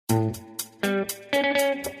Do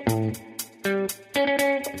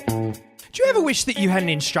you ever wish that you had an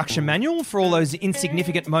instruction manual for all those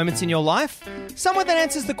insignificant moments in your life? Somewhere that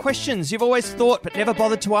answers the questions you've always thought but never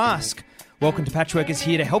bothered to ask. Welcome to Patchwork is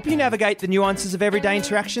here to help you navigate the nuances of everyday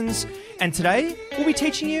interactions. And today, we'll be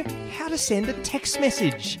teaching you how to send a text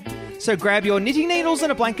message. So grab your knitting needles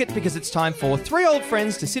and a blanket because it's time for three old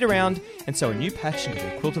friends to sit around and sew a new patch into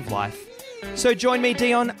the quilt of life. So join me,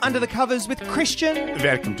 Dion, under the covers with Christian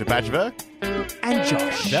Welcome to Patchwork. and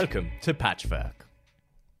Josh. Welcome to Patchwork.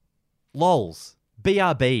 LOLs,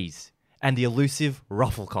 BRBs, and the elusive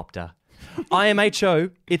Rufflecopter. IMHO,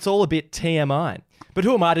 it's all a bit TMI. But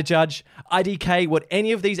who am I to judge? IDK what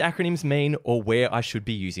any of these acronyms mean or where I should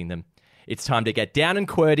be using them. It's time to get down and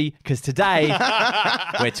QWERTY because today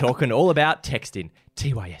we're talking all about texting.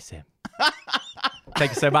 TYSM.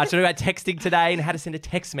 Thank you so much. We're talking about texting today and how to send a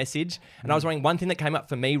text message. And I was wondering one thing that came up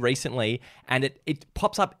for me recently, and it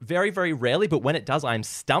pops up very, very rarely, but when it does, I'm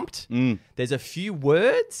stumped. There's a few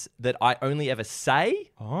words that I only ever say,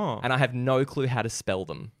 and I have no clue how to spell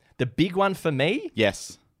them. The big one for me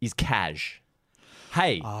is cash.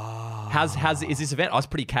 Hey, how's is this event? I was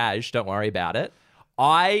pretty cash. Don't worry about it.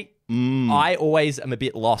 I always am a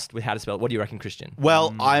bit lost with how to spell it. What do you reckon, Christian?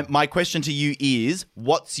 Well, my question to you is,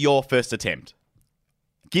 what's your first attempt?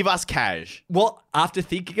 Give us cash. Well, after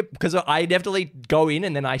thinking, because I inevitably go in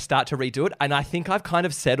and then I start to redo it, and I think I've kind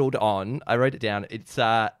of settled on, I wrote it down, it's,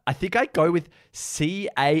 I think I go with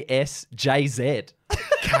CASJZ.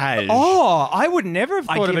 Cash. Oh, I would never have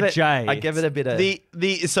thought of a J. I give it a bit of...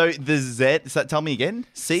 So the Z, so tell me again.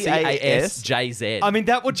 CAS. CASJZ. I mean,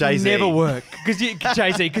 that would Jay-Z. never work. Because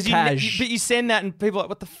Jay-Z, because Cash. but you send that and people are like,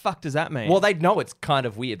 what the fuck does that mean? Well, they'd know it's kind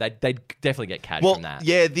of weird. They'd definitely get cash Well, from that.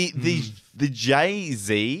 yeah, the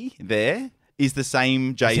Jay-Z there is the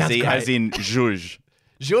same Sounds Jay-Z great. as in Zhuge.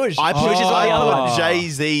 Zhuge. I Zhuge is the other one. put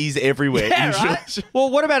Jay-Z's everywhere. Yeah, in right? Zhuge. well,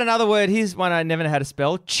 what about another word? Here's one I never know how to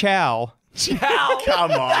spell. Chow. Chow.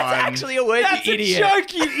 Come on. That's actually a word, That's you a idiot.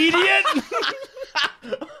 joke, you idiot.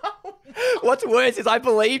 What's worse is I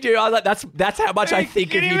believed you. I was like, that's how much I think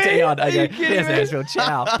of kidding you, me? Dion. Are you Okay, kidding yes, me? that's real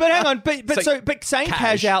chow. But hang on, but saying cash.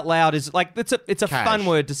 cash out loud is like it's a Cash. fun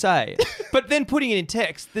word to say. But then putting it in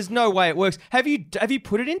text, there's no way it works. Have you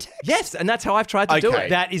put it in text? Yes, and that's how I've tried to do Okay. it.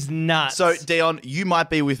 That is nuts. So, Dion, you might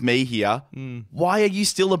be with me here. Why are you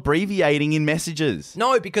still abbreviating in messages?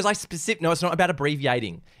 No, because no, it's not about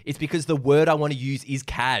abbreviating. It's because the word I want to use is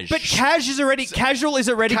cash. but casual is already Casual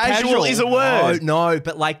casual. is a word. No,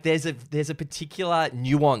 but like there's a particular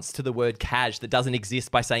nuance to the word cash that doesn't exist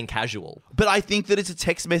by saying casual. But I think that it's a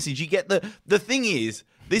text message. You get the thing is,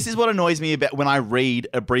 this is what annoys me about when I read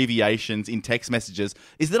abbreviations in text messages,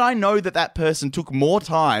 is that I know that person took more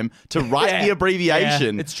time to write Yeah. the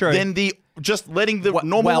abbreviation Yeah, it's true. than just letting the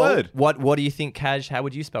normal well, word. What do you think cash? How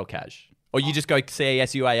would you spell cash? Or you just go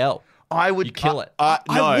CASUAL? I would You kill it. No,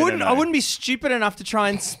 I wouldn't. no. I wouldn't be stupid enough to try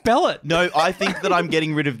and spell it. No, I think that I'm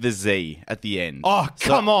getting rid of the Z at the end. Oh,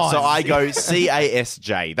 come on. So I go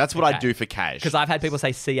CASJ. That's what I do for cash. Because I've had people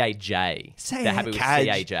say CAJ. They're happy with Cash.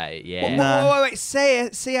 CAJ. Yeah. Nah. Wait.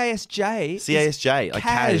 CASJ. CASJ, like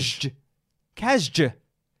cash. Casj.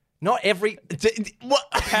 Not every... What?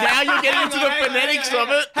 Now you're getting into the phonetics of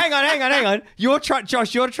it. Hang on.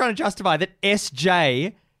 Josh, you're trying to justify that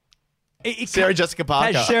SJ. Sarah Jessica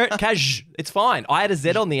Parker. Cash. It's fine. I had a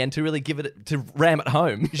Z on the end to really give it... To ram it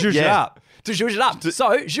home. Zhuzh it Yeah. up. To zhuzh it up.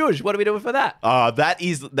 So, zhuzh, what are we doing for that?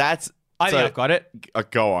 That's. I think I've got it.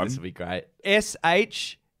 Go on. This would be great. SH. Have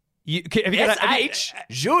you got SH.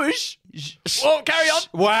 Zhuzh. Well, carry on.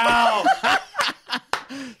 Wow.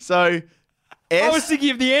 So, I was S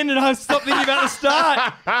thinking of the end and I stopped thinking about the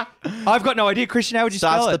start. I've got no idea. Christian, how would you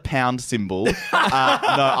starts spell the it? pound symbol. No,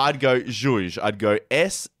 I'd go Zhuge. I'd go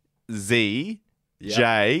SZJO.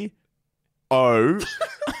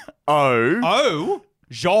 Oh,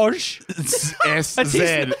 Josh. SZ. That's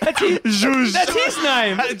his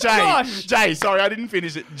name. Josh. Jay. Sorry, I didn't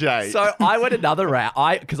finish it. Jay. So I went another route.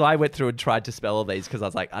 Because I went through and tried to spell all these because I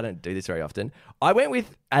was like, I don't do this very often. I went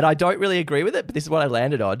with, and I don't really agree with it, but this is what I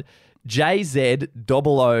landed on. JZOOGHE.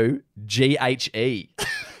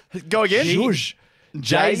 Go again. Zhuzh.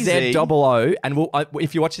 JZOO. And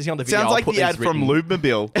if you watch this on the video, Sounds I'll like put the these ad from written.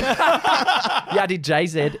 Lubemobile. Yeah, I did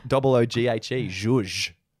JZOOGHE.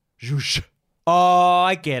 Zhuzh. Zhuzh. Oh,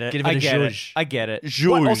 I get it. Give it a zhuzh. I get it.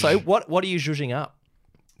 Zhuge. Also, what are you zhuzhing up?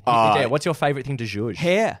 Yeah, what's your favourite thing to zhuzh?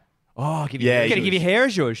 Hair. Oh, I'll give you Yeah, You gotta give your hair a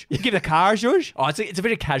zhuzh. You give the car a zhuzh. Oh, it's a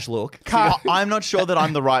bit of cash look. I'm not sure that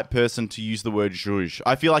I'm the right person to use the word zhuzh.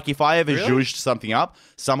 I feel like if I ever zhuzhed something up,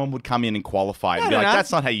 someone would come in and qualify it and be don't like, know.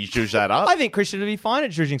 that's not how you zhuzh that up. I think Christian would be fine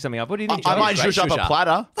at zhuzhing something up. What do you think? I Josh? might Great zhuzh up zhuzh a up.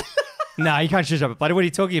 platter. No, you can't zhuzh up a platter. What are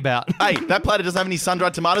you talking about? Hey, that platter doesn't have any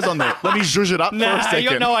sun-dried tomatoes on there. Let me zhuzh it up for a Nah, second. you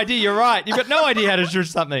got no idea. You're right. You've got no idea how to zhuzh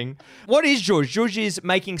something. What is zhuzh? Zhuzh is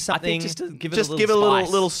making I something. think just to give it Just a little give it a spice.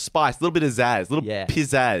 little spice, a little bit of zazz, a little Yeah.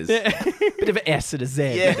 pizzazz. bit of an S and a Z.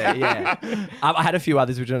 Yeah. Yeah. I had a few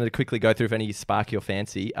others which I'm going to quickly go through if any spark your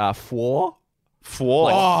fancy. Four. Four.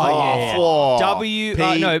 yeah. Four. W.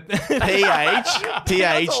 P-H, No.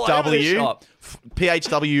 P-H-W, shop.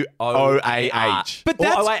 P-H-W-O-A-H. But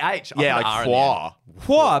that's O-A-H. Yeah, like foie.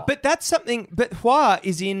 Hua, but that's something. But hua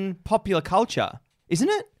is in popular culture, isn't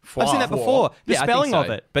it? I've seen that Foie. before. The Yeah, I think spelling so. of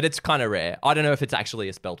it. But it's kind of rare. I don't know if it's actually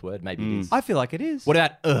a spelt word. Maybe it is. I feel like it is. What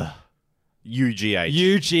about ugh? U-G-H.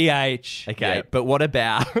 UGH. Okay, Yeah. but what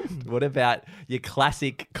about your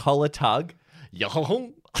classic collar tug?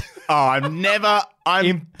 Yohong. I'm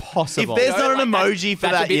Impossible. If there's not an emoji for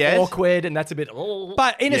that's that a bit yet. awkward, and that's a bit. Oh.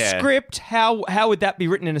 But in a Yeah. script, how would that be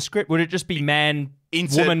written in a script? Would it just be man,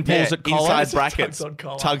 Insert- woman pulls yeah, at collar? inside brackets. Tugs on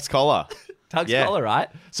collar. Tugs collar. Tugs Yeah. collar, right?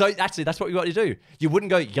 So actually, that's what you got to do. You wouldn't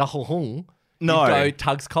go Yohong. No. You'd go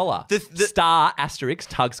Tugs collar. The- Star asterisk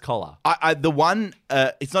Tugs collar. The one,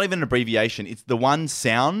 it's not even an abbreviation. It's the one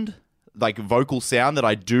sound, like vocal sound that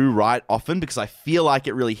I do write often because I feel like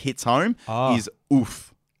it really hits home is oof.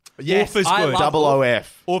 Yes, is I good. love Double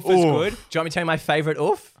O-F. Oof is good. Do you want me to tell you my favorite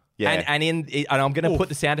oof? Yeah. And I'm going to put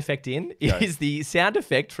the sound effect in. Is the sound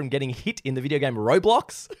effect from getting hit in the video game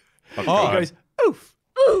Roblox. Oh. It goes oof.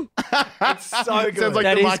 It's so good. Sounds like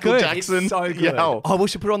That the is Michael good. Jackson. It's so good. yell. Oh, we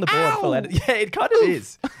should put it on the board. For later. Yeah, it kind of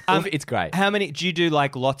is. It's great. How many do you do?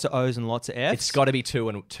 Like lots of O's and lots of F's? It's got to be two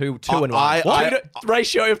and one. I-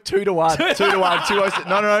 Ratio of 2 to 1. 2 to 1, 2 O's.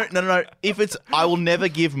 No. If it's, I will never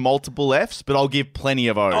give multiple F's, but I'll give plenty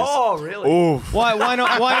of O's. Oh, really? Oof. Why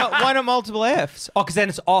not multiple F's? Oh, because then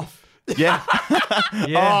it's off. Yeah.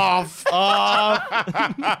 Yeah.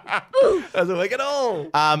 Doesn't work at all.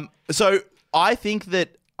 So I think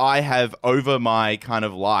that I have, over my kind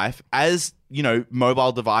of life, as you know,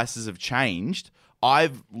 mobile devices have changed,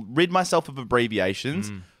 I've rid myself of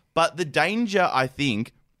abbreviations. But the danger, I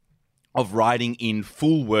think, of writing in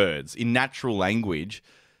full words, in natural language,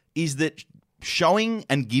 is that showing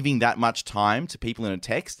and giving that much time to people in a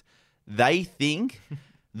text, they think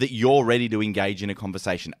that you're ready to engage in a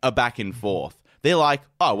conversation, a back and forth. They're like,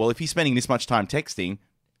 oh, well, if he's spending this much time texting,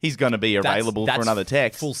 he's going to be available for another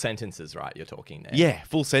text. Full sentences, right? You're talking there. Yeah,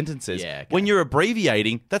 full sentences. Yeah, okay. When you're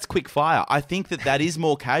abbreviating, that's quick fire. I think that is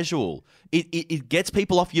more casual. It gets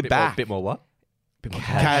people off your back. Bit more what? Bit more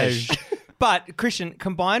Cash. But Christian,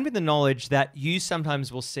 combined with the knowledge that you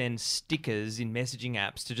sometimes will send stickers in messaging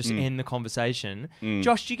apps to just end the conversation,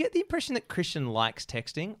 Josh, do you get the impression that Christian likes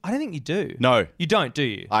texting? I don't think you do. No. You don't, do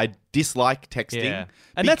you? I dislike texting. Yeah.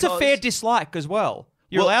 And that's a because- fair dislike as well.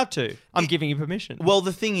 You're Well, allowed to. I'm giving you permission. Well,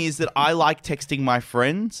 the thing is that I like texting my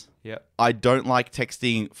friends. Yeah. I don't like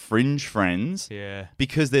texting fringe friends. Yeah.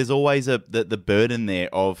 Because there's always the burden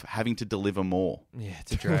there of having to deliver more. Yeah,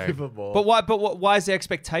 it's a drag. Deliver more. But why? Why is the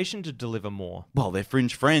expectation to deliver more? Well, they're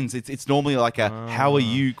fringe friends. It's normally like a "How are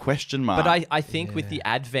you?" question mark. But I think with the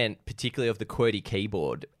advent, particularly of the QWERTY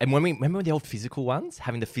keyboard, and when we remember the old physical ones,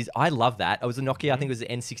 having the I love that. It was a Nokia, I think it was the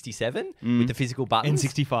N67 with the physical buttons.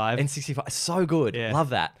 N65. N65, so good. Yeah. Love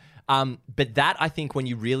that. But that, I think, when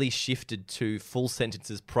you really shifted to full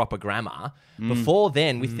sentences, proper grammar, before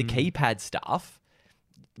then, with the keypad stuff,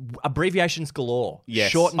 abbreviations galore.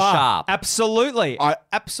 Yes. Short and sharp. Absolutely.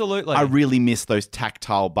 Absolutely. I really miss those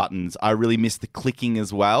tactile buttons. I really miss the clicking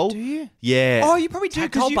as well. Do you? Yeah. Oh, you probably do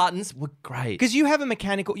Tactile because buttons were great. because you have a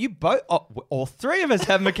mechanical. You both, all three of us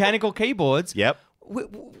have mechanical keyboards. Yep.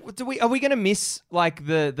 Are we going to miss like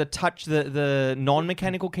the touch the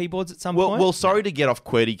non-mechanical keyboards at some point? Well, sorry to get off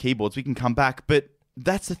QWERTY keyboards. We can come back, but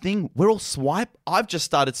that's the thing. We're all swipe. I've just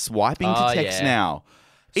started swiping to Oh, text yeah. now.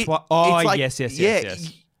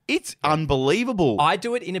 Yes. It's unbelievable. I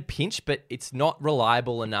do it in a pinch, but it's not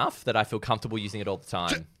reliable enough that I feel comfortable using it all the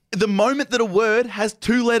time. The moment that a word has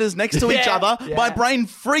two letters next to each Yeah, other, yeah. my brain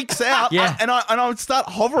freaks out. Yeah. And I would start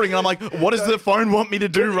hovering, and I'm like, "What does the phone want me to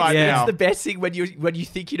do right Yeah. now?" It's the best thing when you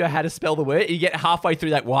think you know how to spell the word, you get halfway through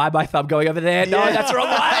that. Why my thumb going over there? No, that's the wrong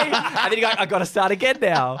way. And then you go, I got to start again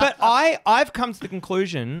now. But I've come to the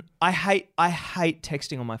conclusion I hate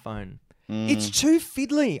texting on my phone. It's too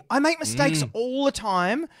fiddly. I make mistakes all the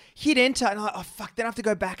time. Hit enter and then I have to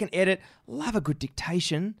go back and edit. Love a good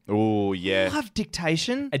dictation. Oh yeah. Love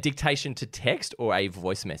dictation. A dictation to text or a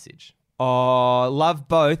voice message. Oh, love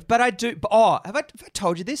both, but I do. Oh, have I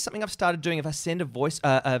told you this? Something I've started doing. If I send a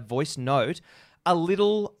voice note, a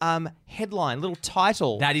little headline, little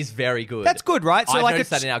title. That is very good. That's good, right? So I've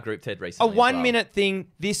noticed that in our group Ted a recently. 1 minute thing.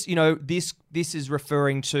 This, this is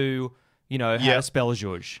referring to, how to spell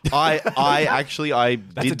zhuzh. I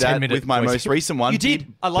did that 10-minute with my voice. most recent one. You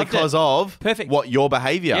did. I loved because it. of Perfect. what your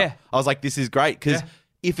behavior. Yeah. I was like, this is great because. Yeah.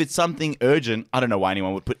 If it's something urgent, I don't know why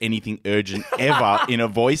anyone would put anything urgent ever in a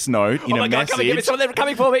voice note, in Oh my a God, message. come and get me someone. They're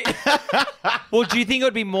coming for me. Well, do you think it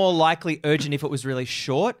would be more likely urgent if it was really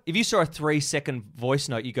short? If you saw a 3-second voice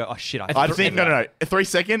note, you go, "Oh shit!" I think no. A 3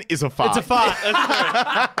 second is a fart. It's a fart.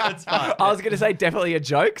 That's fart. I was going to say definitely a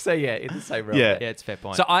joke. So yeah, it's the same. Yeah. Yeah, it's a fair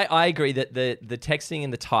point. So I agree that the texting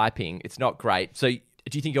and the typing, it's not great. So do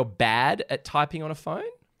you think you're bad at typing on a phone?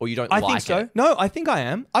 Or you don't I like think so. it? No, I think I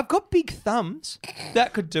am. I've got big thumbs.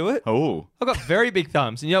 That could do it. Oh. I've got very big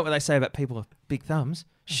thumbs. And you know what they say about people with big thumbs?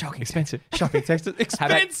 Shocking. Expensive. Shocking text.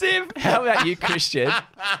 Expensive. How about you, Christian?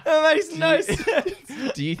 That makes no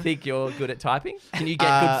sense. Do you think you're good at typing? Can you get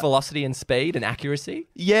good velocity and speed and accuracy?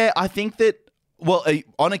 Yeah, I think that,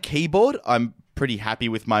 on a keyboard, I'm pretty happy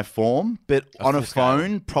with my form, but on a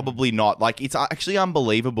phone, probably not. Like, it's actually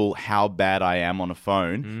unbelievable how bad I am on a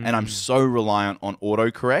phone, and I'm so reliant on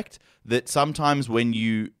autocorrect that sometimes when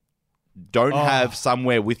you don't have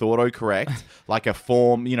somewhere with autocorrect, like a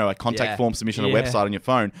form, a contact form submission on a website on your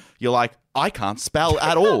phone, you're like, I can't spell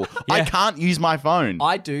at all. I can't use my phone.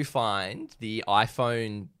 I do find the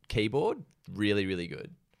iPhone keyboard really, really good.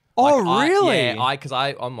 Oh, really? Because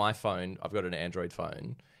on my phone, I've got an Android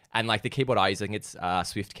phone. And like the keyboard I use, I think it's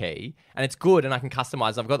Swift key. And it's good and I can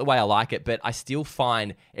customize. I've got the way I like it. But I still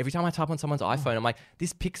find every time I type on someone's iPhone, I'm like,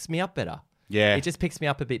 this picks me up better. Yeah. It just picks me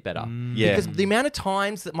up a bit better. Yeah. Because the amount of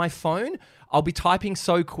times that my phone, I'll be typing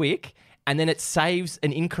so quick and then it saves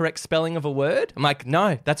an incorrect spelling of a word. I'm like,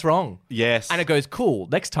 no, that's wrong. Yes. And it goes, cool,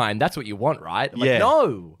 next time, that's what you want, right? I'm Yeah. like,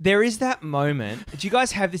 no. There is that moment. Do you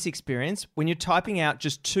guys have this experience when you're typing out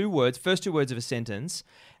just first two words of a sentence,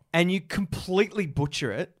 and you completely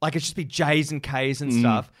butcher it? Like, it's just be J's and K's and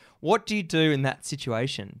stuff. What do you do in that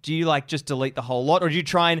situation? Do you just delete the whole lot, or do you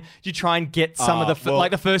try and get some of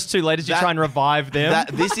the first two letters? You try and revive them.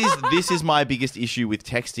 This is my biggest issue with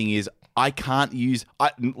texting is I can't use,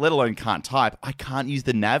 let alone can't type. I can't use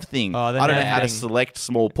the nav thing. Oh, the I don't know nav how to thing. select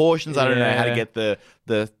small portions. I don't know how to Yeah. get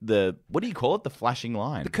the what do you call it? The flashing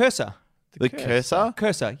line. The cursor. The cursor.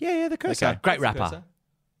 Cursor. Yeah, the cursor. Okay. Great That's the rapper. cursor.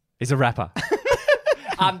 Is a rapper.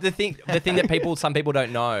 The thing that some people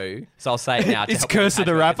don't know, so I'll say it now. to Is help Cursor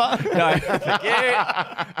the rapper? No.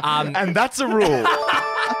 Yeah. And that's a rule.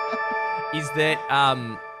 Is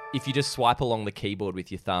that if you just swipe along the keyboard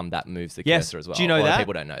with your thumb, that moves the Yes. cursor as well. Do you know A lot of that?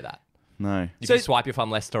 people don't know that. No. If So- you swipe your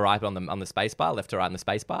thumb left to right on the space bar, left to right on the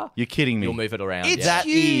space bar, You're kidding me. you'll move it around. It's yeah. That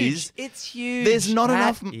huge. is- It's huge. There's not That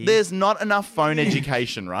enough. is- There's not enough phone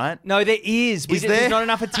education, right? No, there is. Is There's there? not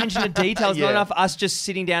enough attention to details. Yeah. Not enough us just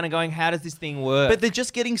sitting down and going, "How does this thing work?" But they're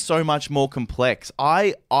just getting so much more complex.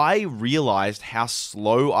 I realized how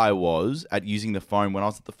slow I was at using the phone when I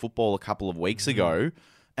was at the football a couple of weeks ago,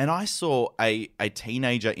 and I saw a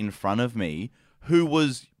teenager in front of me who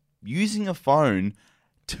was using a phone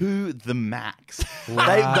to the max. They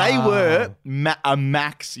were a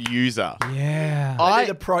max user. yeah. They need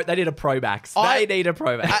a Pro Max. They need a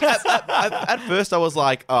Pro Max. At first, I was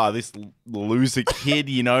like, "Oh, this loser kid,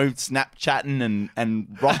 Snapchatting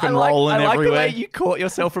and rock and rolling I like everywhere." the way you caught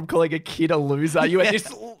yourself from calling a kid a loser. You went, he's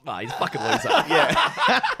a fucking loser.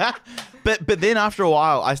 Yeah. but then after a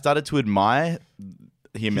while, I started to admire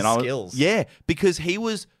him His and skills. Yeah, because he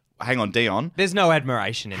was. Hang on, Dion. There's no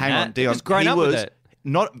admiration in Hang that. on, Dion. Just grown he up was with it.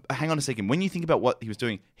 not. Hang on a second. When you think about what he was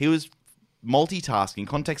doing, he was multitasking,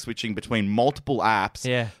 context switching between multiple apps.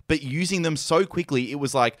 Yeah. But using them so quickly, it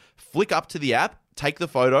was like flick up to the app, take the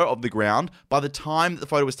photo of the ground. By the time that the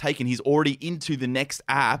photo was taken, he's already into the next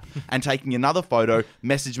app and taking another photo.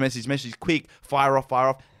 Message, quick, fire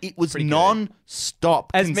off. It was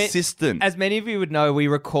non-stop, consistent. As many of you would know, we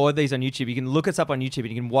record these on YouTube. You can look us up on YouTube and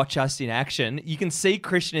you can watch us in action. You can see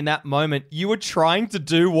Christian in that moment. You were trying to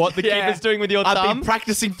do what the kid was doing with your I've thumb. been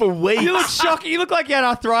practicing for weeks. You look shocking. You look like you had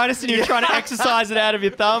arthritis and you were trying to exercise it out of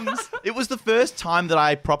your thumbs. It was the first time that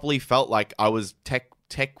I properly felt like I was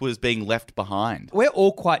tech was being left behind. We're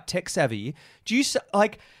all quite tech savvy. There's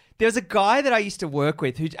a guy that I used to work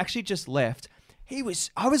with who actually just left.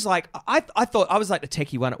 I thought I was like the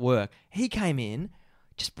techie one at work. He came in,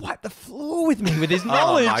 just wipe the floor with me with his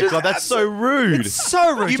knowledge. Oh my God, that's so rude. It's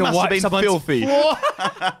so rude You to must wipe have been someone's filthy. floor.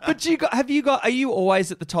 But are you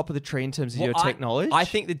always at the top of the tree in terms of your tech knowledge? I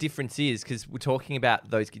think the difference is because we're talking about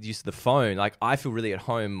those kids use of the phone. Like I feel really at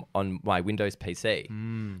home on my Windows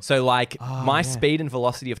PC. So like my speed and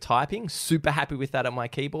velocity of typing, super happy with that on my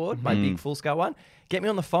keyboard, my big full scale one. Get me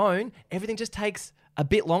on the phone, everything just takes a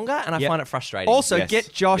bit longer, and I find it frustrating. Also, Yes.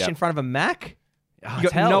 get Josh Yep. in front of a Mac. You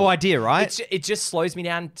got Tell. no idea, right? It just slows me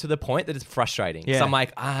down to the point that it's frustrating. Yeah. So I'm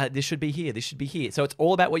like, this should be here. This should be here. So it's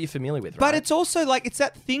all about what you're familiar with, right? But it's also like, it's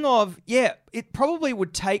that thing of, it probably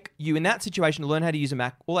would take you in that situation to learn how to use a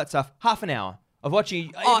Mac, all that stuff, half an hour of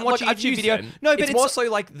watching a YouTube video. Them. No, but it's more so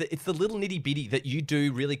like it's the little nitty bitty that you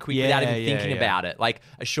do really quick without even thinking about it. Like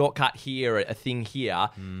a shortcut here, a thing here.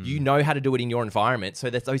 You know how to do it in your environment. So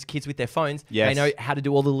there's those kids with their phones. Yes. They know how to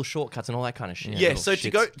do all the little shortcuts and all that kind of shit. Yeah, Little so shits.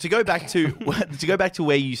 to go back to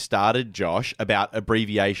where you started, Josh, about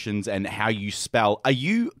abbreviations and how you spell, are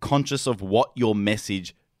you conscious of what your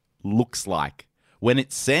message looks like when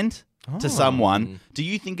it's sent to someone? Do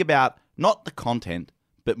you think about not the content,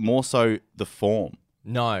 but more so the form?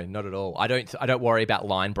 No, not at all. I don't worry about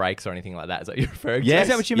line breaks or anything like that. Is that what you're referring to? Yes, Is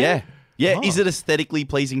that what you mean? Yeah. Yeah. Oh. Is it aesthetically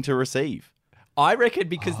pleasing to receive? I reckon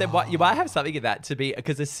because then you might have something in that to be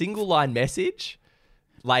because a single line message,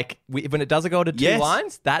 like when it doesn't go to two Yes.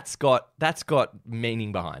 lines, that's got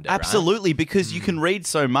meaning behind it. right? Absolutely, because you can read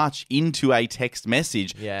so much into a text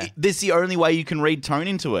message. Yeah. That's the only way you can read tone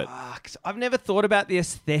into it. I've never thought about the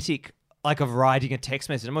aesthetic of writing a text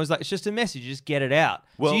message. I'm always like, it's just a message, just get it out.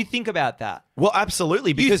 Well- Do you think about that? Well,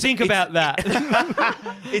 absolutely. You Because think about that.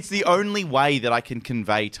 it's the only way that I can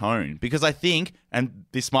convey tone. Because I think, and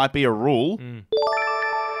this might be a rule,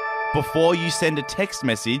 before you send a text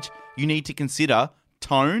message, you need to consider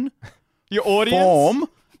tone, Your audience? form,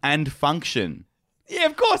 and function. Yeah,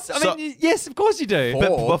 of course. I mean, yes, of course you do. Form.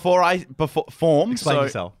 But before form, Explain so,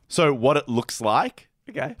 yourself. So what it looks like.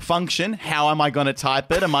 Okay. Function, how am I going to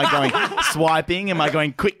type it? Am I going swiping? Am I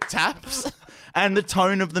going quick taps? And the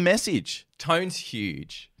tone of the message. Tone's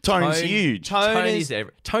huge. Tone's huge. Tone is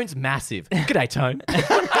Tone's massive. G'day, Tone.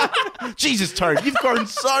 Jesus, Tone, you've grown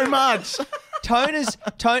so much. Tone.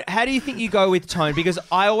 How do you think you go with tone? Because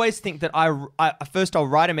I always think that I first I'll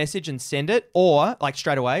write a message and send it, or like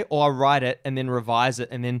straight away, or I'll write it and then revise it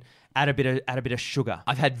and then add a bit of sugar.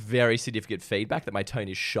 I've had very significant feedback that my tone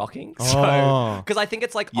is shocking. Oh. So, because I think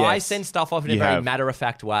it's like I Yes, send stuff off in a you very have.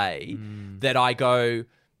 matter-of-fact way that I go,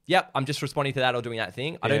 yep, I'm just responding to that or doing that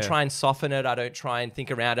thing. I don't Yeah. try and soften it. I don't try and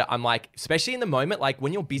think around it. I'm like, especially in the moment, like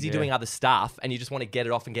when you're busy doing other stuff and you just want to get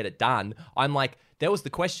it off and get it done, I'm like, there was the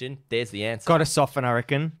question, there's the answer. Got to soften, I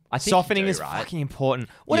reckon. I think Softening you do, is right? fucking important.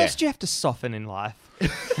 What Yeah. else do you have to soften in life?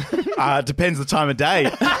 Depends the time of day.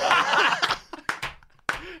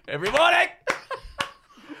 Every morning.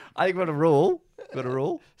 I think we've got a rule.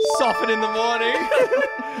 Soften in the morning.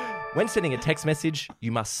 When sending a text message,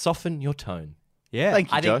 you must soften your tone. Yeah.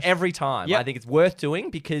 Thank you, I think Josh. every time. Yep. I think it's worth doing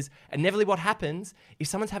because inevitably what happens, if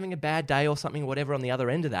someone's having a bad day or something or whatever on the other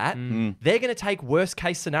end of that, they're going to take worst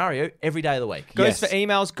case scenario every day of the week. Goes Yes. for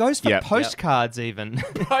emails, goes for Yep. postcards even.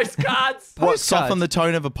 Postcards. What, Postcards. soften the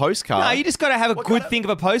tone of a postcard? No, you just got to have a good think of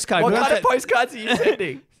a postcard. What We kind don't of postcards are you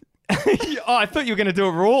sending? Oh, I thought you were going to do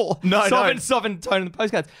a rule. No, no. Soften tone of the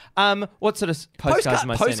postcards. What sort of postcards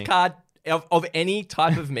am I sending? Postcard of any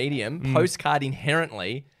type of medium, postcard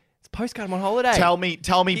inherently, it's postcard on holiday. Tell me,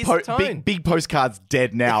 Here's the tone. big postcard's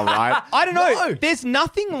dead now, right? I don't know. No. There's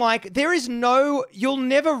nothing like, you'll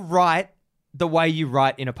never write the way you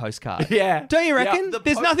write in a postcard. Yeah. Don't you reckon? Yeah.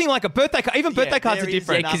 There's nothing like a birthday card. Even birthday cards are there is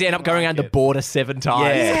different. because you end up going around the border 7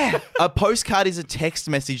 times. Yeah. A postcard is a text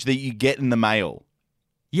message that you get in the mail.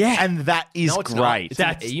 Yeah. And that is No, it's not. great. It's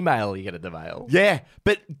an email you get at the mail. Yeah,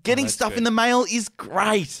 but getting that's stuff good. in the mail is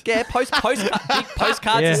great. Yeah, big postcards Yeah. are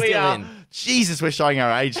We still are- in. Jesus, we're showing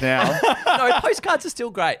our age now. No, postcards are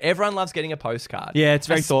still great. Everyone loves getting a postcard. Yeah, it's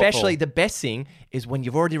very thoughtful. Especially the best thing is when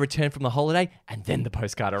you've already returned from the holiday and then the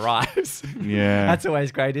postcard arrives. Yeah. That's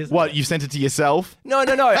always great, isn't What, it? you sent it to yourself? No.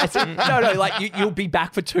 I said, no. Like you'll be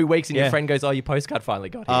back for 2 weeks and Yeah. your friend goes, "Oh, your postcard finally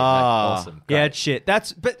got here." Ah. Awesome. Yeah, Great. it's shit.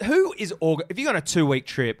 But who is if you're on a 2-week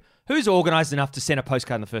trip, who's organised enough to send a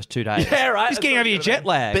postcard in the first 2 days? Yeah, right. Just getting over your jet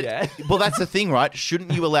lag. But, Yeah. well, that's the thing, right?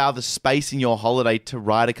 Shouldn't you allow the space in your holiday to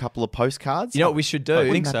write a couple of postcards? You know what we should do? I think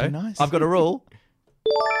Wouldn't that so. be nice? I've got a rule.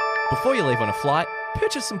 Before you leave on a flight,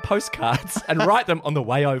 purchase some postcards and write them on the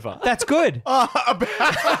way over. That's good. That's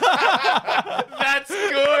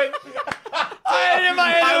good.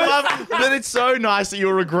 I love that. It's so nice that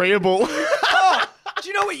you're agreeable. Do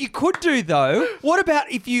you know what you could do though? What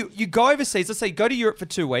about if you go overseas? Let's say you go to Europe for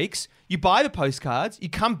 2 weeks. you buy the postcards, you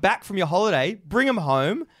come back from your holiday, bring them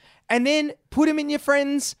home, and then put them in your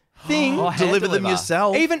friend's thing. Oh, hand Deliver them deliver.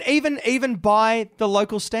 yourself. Even buy the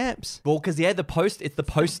local stamps. Well, because it's the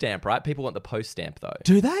post stamp, right? People want the post stamp though.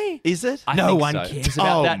 Do they? Is it? I No think one so. cares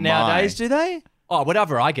about Oh, that nowadays, my. do they? Oh,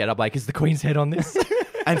 whatever I get, I'm like, is the Queen's head on this?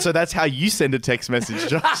 And so that's how you send a text message,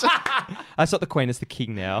 Josh. That's not the Queen, it's the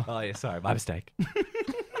King now. Oh yeah, sorry, my mistake.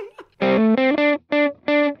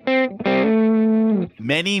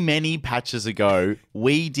 Many patches ago,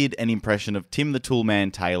 we did an impression of Tim the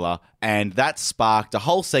Toolman Taylor, and that sparked a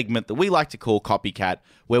whole segment that we like to call Copycat,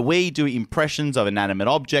 where we do impressions of inanimate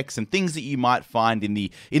objects and things that you might find in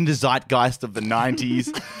the zeitgeist of the 90s.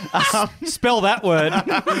 Spell that word.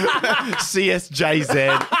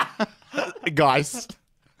 CSJZ. Geist.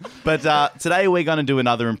 But today we're going to do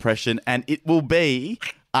another impression, and it will be,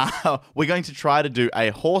 we're going to try to do a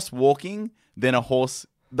horse walking, then a horse,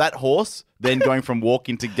 then going from walk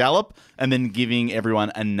into gallop, and then giving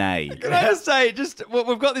everyone a neigh. Can I just say,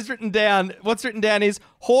 we've got this written down. What's written down is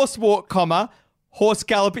horse walk, comma, horse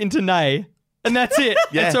gallop into neigh. And that's it.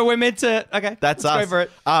 Yeah. And so we're meant to, okay, That's let's us. go for it.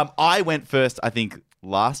 I went first, I think,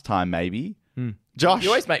 last time maybe. Josh. You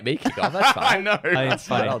always make me kick off. That's fine. I know. I think it's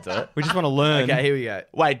funny. I'll do it. We just want to learn. Okay, here we go.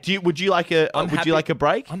 Wait, would you like a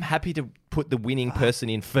break? I'm happy to put the winning person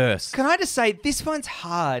in first. Can I just say, this one's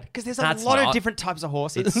hard because there's a That's lot of not. different types of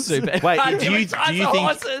horses. It's super. Wait, do you Types think of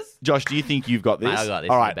horses. Josh, do you think you've got this? Mate, I got this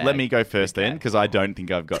All in right, the let bag. me go first then, because I don't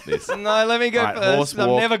think I've got this. No, let me go All right, first. horse I've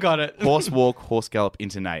walk. never got it. Horse walk, horse gallop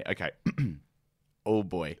into neigh. Okay. Oh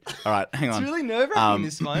boy. All right, hang on. It's really nerve-wracking,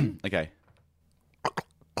 this one. Okay.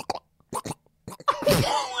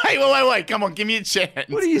 Wait. Come on, give me a chance.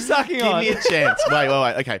 What are you sucking Give on? me a chance. Wait.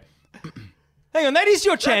 Okay. Hang on, that is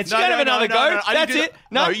your chance. You can have another go. I didn't That's do it. that.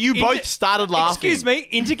 No, you both started laughing. Excuse me,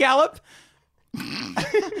 into gallop.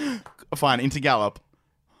 Fine, into gallop.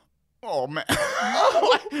 Oh, man.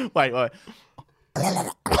 Wait.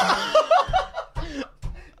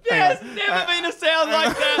 There's never been a sound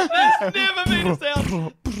like that. There's never been a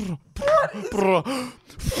sound.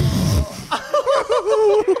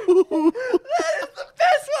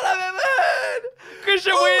 Best one I've ever heard.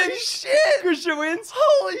 Christian wins. shit. Christian wins.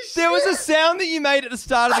 Holy shit. There was a sound that you made at the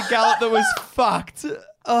start of the gallop that was fucked.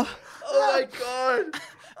 Oh my god.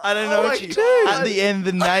 I don't know Oh what my you... God. At the end,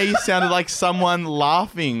 the neigh sounded like someone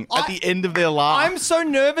laughing at the end of their laugh. I'm so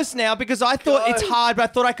nervous now because I thought it's hard, but I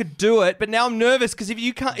thought I could do it. But now I'm nervous because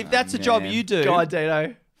if that's a job man. you do, God,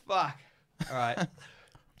 Dino. fuck. All right.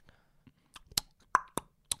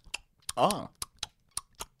 Oh.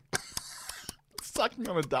 Sucking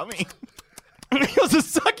on a dummy. It was a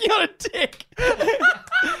sucking on a dick.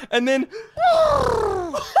 And then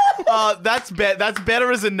That's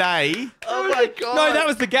better as a neigh. Oh my god. no, that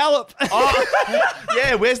was the gallop.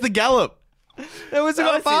 Yeah, where's the gallop? That was a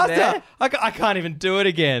lot was in faster. there. I can't even do it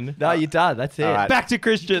again. No, you're done. That's it. All right. Back to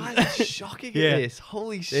Christian. Shocking Yeah. this.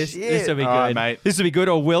 Holy This shit. will be good, All right, mate. This will be good,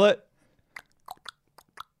 or will it?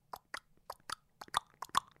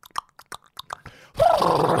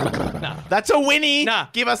 That's a Winnie. Nah.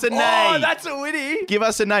 Give us a neigh. Oh, that's a Winnie. Give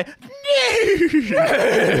us a neigh.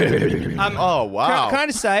 Oh, wow. Can I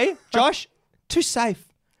just say, Josh, too safe.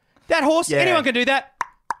 That horse, Yeah. anyone can do that.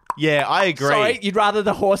 Yeah, I agree. Sorry, you'd rather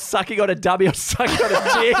the horse sucking on a dummy or sucking on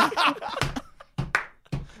a dick?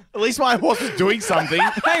 At least my horse was doing something.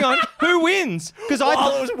 Hang on, who wins? Because I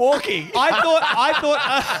While thought it was walking. I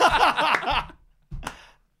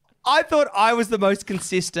thought I was the most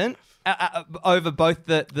consistent over both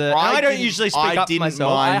the. And I don't didn't- usually speak I up for didn't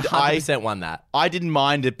myself. mind. I 100% won that. I didn't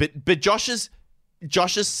mind it, but Josh's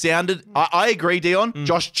sounded. I agree, Dion.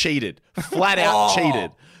 Josh cheated, flat out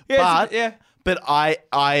cheated. Yeah, but yeah. but I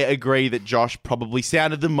agree that Josh probably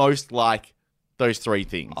sounded the most like those three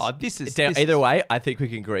things. Oh, this is Either way, I think we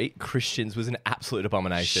can agree Christian's was an absolute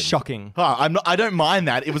abomination. shocking. I don't mind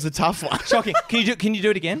that. It was a tough one. Shocking. Can you do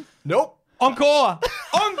it again? Nope. Encore!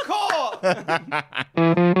 Encore!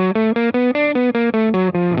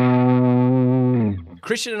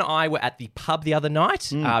 Christian and I were at the pub the other night.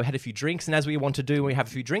 We had a few drinks, and as we want to do when we have a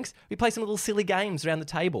few drinks, we play some little silly games around the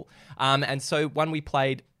table. And so one we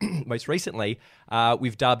played most recently,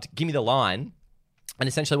 we've dubbed Gimme the Line. And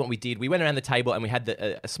essentially what we did, we went around the table and we had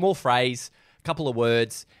a small phrase, a couple of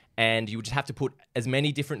words, and you would just have to put as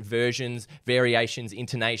many different versions, variations,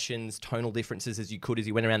 intonations, tonal differences as you could as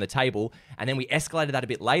you went around the table. And then we escalated that a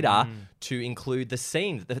bit later to include the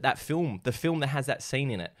scene, the film that has that scene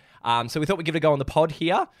in it. So we thought we'd give it a go on the pod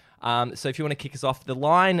here. So if you want to kick us off, the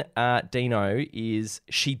line, Dino, is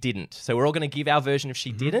she didn't. So we're all going to give our version of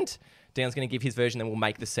she didn't. Dino's going to give his version, then we'll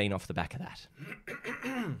make the scene off the back of that.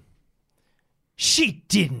 She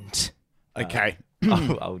didn't. Okay.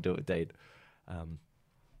 I'll do it, Dade.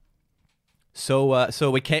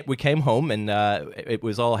 So we came home and it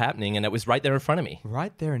was all happening, and it was right there in front of me.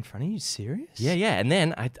 Right there in front of you? Serious? Yeah. And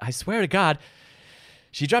then I swear to God,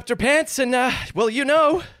 she dropped her pants, and well, you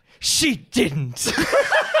know, She didn't.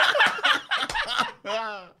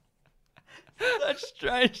 That's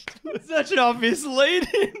strange. Such an obvious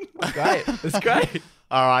lead-in. great. It's great.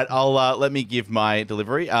 All right, I'll let me give my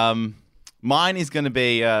delivery. Mine is going to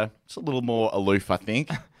be just a little more aloof, I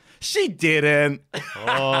think. She didn't.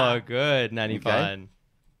 Oh, good. Nanny fine.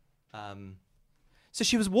 So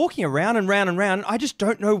she was walking around and round and round. I just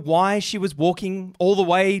don't know why she was walking all the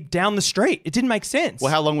way down the street. It didn't make sense. Well,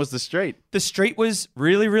 how long was the street? The street was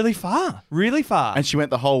really, really far. Really far. And she went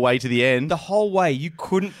the whole way to the end. the whole way. You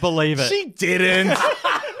couldn't believe it. She didn't.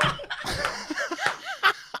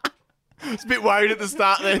 I was a bit worried at the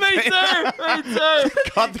start there. Me too.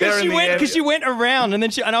 Got there in the end. Because she went around and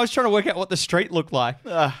then and I was trying to work out what the street looked like.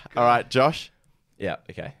 All right, Josh. Yeah.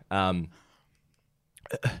 Okay.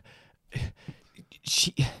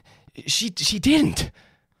 She didn't.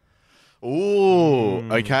 Ooh,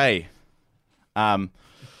 okay.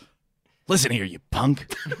 Listen here, you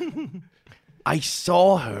punk. I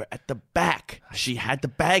saw her at the back. She had the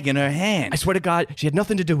bag in her hand. I swear to God, she had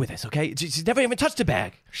nothing to do with this. Okay, she's never even touched a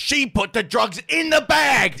bag. She put the drugs in the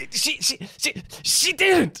bag. She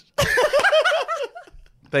didn't.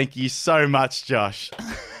 Thank you so much, Josh.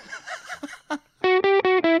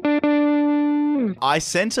 I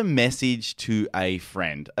sent a message to a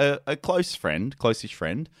friend, a close friend, closest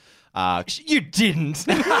friend. You didn't.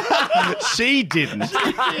 She didn't.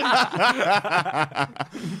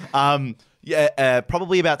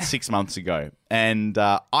 Probably about 6 months ago. And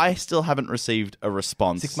I still haven't received a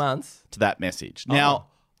response 6 months to that message. Now,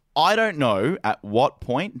 I don't know at what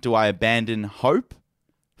point do I abandon hope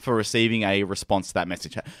for receiving a response to that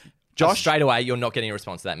message. Josh, straight away, you're not getting a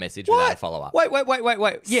response to that message without a follow up. Wait.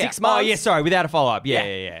 Yeah. 6 months. Oh, yeah, sorry, without a follow-up.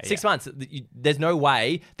 Yeah. 6 months. There's no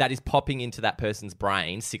way that is popping into that person's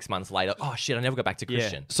brain 6 months later. Oh, shit, I never got back to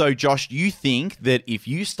Christian. So, Josh, you think that if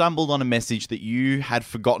you stumbled on a message that you had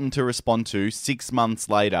forgotten to respond to 6 months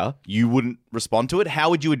later, you wouldn't respond to it? How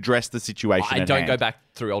would you address the situation I at don't hand? go back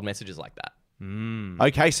through old messages like that.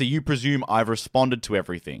 Okay, so you presume I've responded to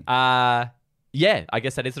everything. Yeah, I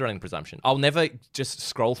guess that is the running presumption. I'll never just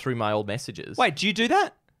scroll through my old messages. Wait, do you do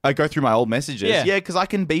that? I go through my old messages. Yeah. Yeah, because I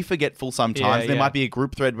can be forgetful sometimes. Yeah, There yeah. might be a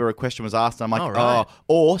group thread where a question was asked, and I'm like, Oh, right.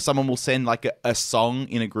 or someone will send like a song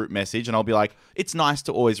in a group message, and I'll be like, it's nice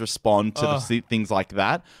to always respond to things like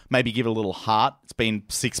that. Maybe give it a little heart. It's been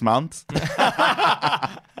 6 months.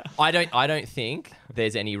 I don't think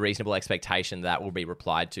there's any reasonable expectation that will be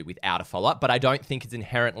replied to without a follow-up, but I don't think it's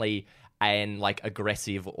inherently an like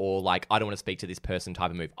aggressive or like I don't want to speak to this person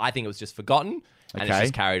type of move. I think it was just forgotten and it's Okay.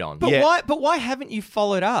 just carried on. But Yeah. why haven't you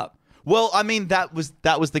followed up? Well, I mean, that was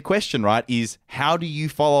the question, right? Is how do you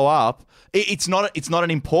follow up? It's not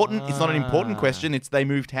an important question. It's they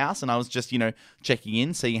moved house, and I was just checking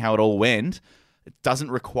in, seeing how it all went. It doesn't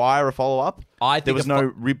require a follow up. I think there was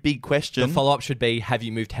no big question. The follow-up should be, have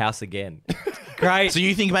you moved house again? Great. So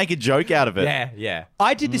you think make a joke out of it? Yeah.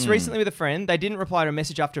 I did this recently with a friend. They didn't reply to a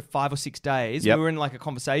message after 5 or 6 days. Yep. We were in like a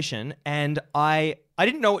conversation, and I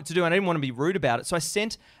didn't know what to do. And I didn't want to be rude about it, so I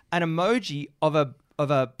sent an emoji of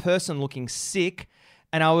a person looking sick,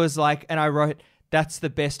 and I was like, and I wrote, "That's the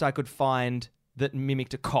best I could find that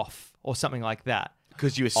mimicked a cough or something like that."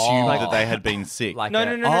 Because you assumed that they had been sick. Like No,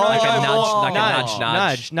 a no. Like a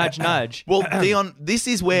Nudge. nudge. Well, Dion, this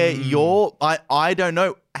is where I don't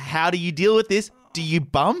know. How do you deal with this? Do you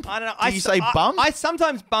bump? I don't know. Do you say bump? I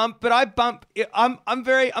sometimes bump, but I bump.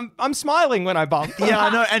 I'm smiling when I bump. Yeah, I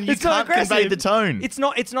know, and you It's not can't convey aggressive. the tone.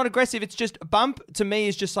 It's not aggressive. It's just a bump to me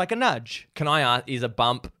is just like a nudge. Can I ask, is a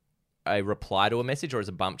bump a reply to a message or is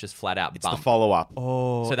a bump just flat out It's the bump? follow-up.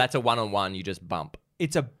 So that's a one-on-one, you just bump.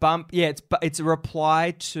 It's a bump. Yeah, it's a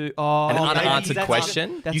reply to An maybe unanswered that's question?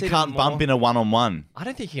 even- that's You even can't bump more. in a one-on-one. I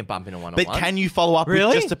don't think you can bump in a one-on-one. But can you follow up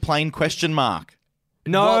Really? with just a plain question mark?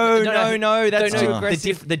 No, Well, no. That's too The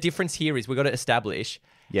aggressive. the difference here is we've got to establish,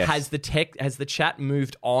 Yes. has the chat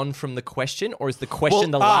moved on from the question, or is the question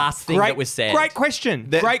the last thing that was said? Great question.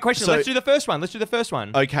 That- Great question. so- Let's do the first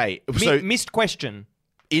one. Okay, so Missed question.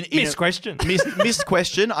 in Missed question. missed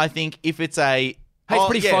question. I think if it's a Hey, it's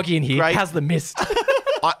pretty foggy in here. great. How's the mist?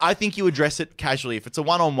 I think you address it casually. If it's a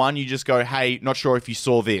one-on-one, you just go, "Hey, not sure if you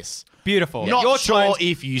saw this." Beautiful. Not Your sure tone's-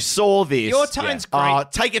 if you saw this. Your tone's great.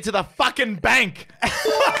 Take it to the fucking bank.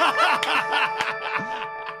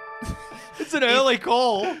 It's an early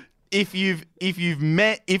call. If you've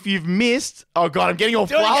missed. Oh god, I'm getting all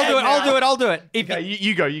flustered. I'll do it. Okay,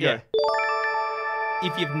 you go. Yeah.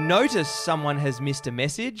 If you've noticed someone has missed a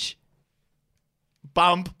message,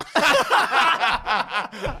 Bump.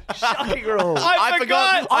 Shocking rule. I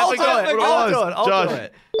forgot. I'll do it. Josh. Do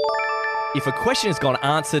it. If a question has gone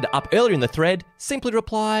answered up earlier in the thread, simply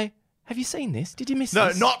reply, have you seen this? Did you miss No,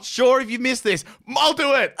 this? not sure if you missed this. I'll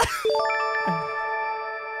do it.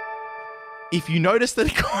 If you notice that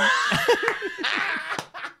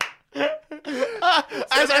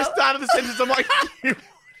as I started the sentence, I'm like, you've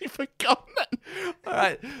already forgotten that. All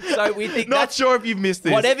right. So we think Not that's sure if you've missed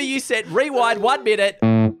this. whatever you said. Rewind 1 minute.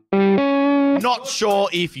 Not sure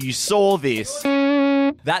if you saw this.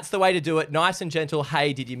 That's the way to do it. Nice and gentle.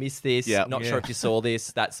 Hey, did you miss this? Yeah. Not sure if you saw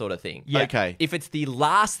this. That sort of thing. Yeah. Okay. If it's the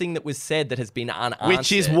last thing that was said that has been unanswered.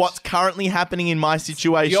 Which is what's currently happening in my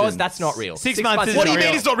situation. Yours, that's not real. 6 months is What do you not mean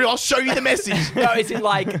real. it's not real? I'll show you the message. No, it's in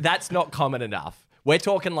like, that's not common enough. We're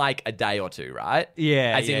talking like a day or two, right?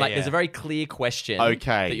 Yeah, As in yeah, like, yeah. there's a very clear question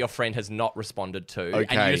Okay. that your friend has not responded to. And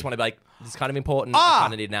Okay. you just want to be like, this is kind of important. I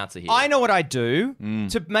kind of need an answer here. I know what I do.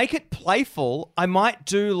 To make it playful, I might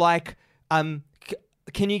do like,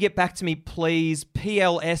 can you get back to me, please?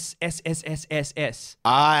 PLSSSSS.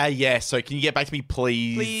 Yes. So can you get back to me,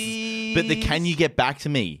 please? Please. But the can you get back to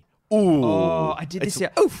me? Ooh. Oh, I did this.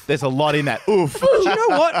 It's- Oof. There's a lot in that. Oof. Do you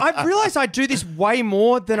know what? I've realised I do this way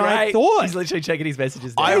more than I Great. thought. He's literally checking his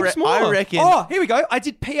messages now. I Thanks more. reckon- Oh, here we go. I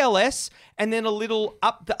did PLS and then a little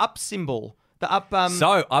the up symbol. The up.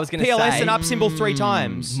 So, I was going to PLS say, and up symbol 3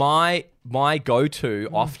 times. my go-to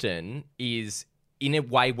often is in a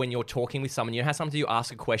way when you're talking with someone, you know how sometimes you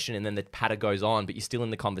ask a question and then the patter goes on, but you're still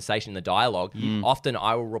in the conversation, the dialogue. Often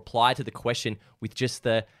I will reply to the question with just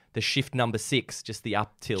the shift number 6, just the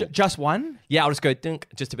up till. Just one? Yeah, I'll just go dunk,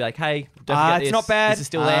 just to be like, hey, don't Ah, forget it's this. not bad. This is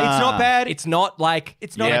still there. It's not bad. It's not like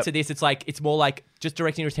It's not- answer this. It's like it's more like just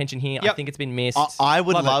directing your attention here. I Yep. think it's been missed. I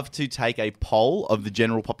would Love it. love to take a poll of the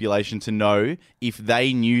general population to know if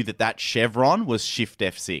they knew that chevron was Shift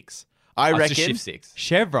F6. I It's reckon just shift 6.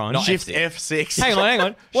 Chevron. Not Shift F6. F6. Hang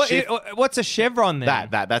on. Shift- What's a chevron then?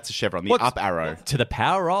 That's a chevron. The What's- up arrow. To the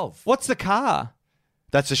power of. What's the car?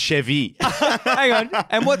 That's a Chevy. Hang on.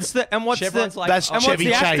 And what's Chevron's the like- That's and Chevy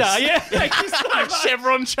what's the Chase. actor? Yeah. Thank you so much.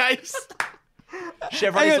 Chevron Chase.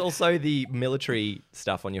 Chevron Hang is on. also the military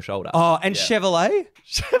stuff on your shoulder. Oh, and Chevrolet.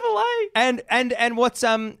 Chevrolet. And what's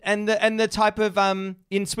and the type of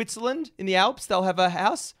in Switzerland in the Alps they'll have a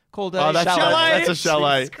house called a Oh, that's chalet. that's a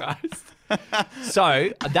chalet. Jesus Christ. So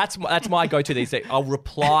that's my go-to these days. I'll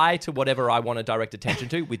reply to whatever I want to direct attention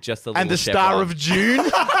to with just the little And the star chevron. of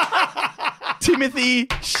June, Timothy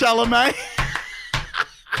Chalamet.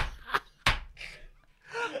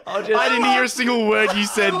 I'll just, I didn't hear a single word you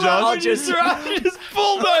said, Josh. I'll just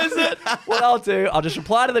bulldoze it. what I'll do, I'll just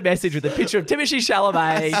reply to the message with a picture of Timothy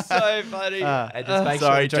Chalamet. So funny. And just make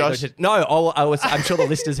sorry, sure Josh. No, I'm sure the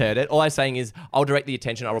listeners heard it. All I'm saying is I'll direct the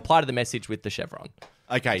attention. I'll reply to the message with the chevron.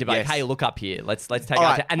 Okay, To be like, yes. hey, look up here. Let's take All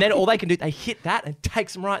out. right. And then all they can do, they hit that and it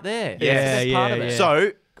takes them right there. Yeah, That's the best part of yeah, it. yeah.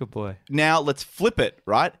 So Good boy. now let's flip it,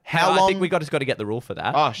 right? How I long? think we just got to get the rule for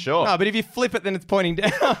that. Oh, sure. No, but if you flip it, then it's pointing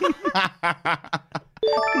down.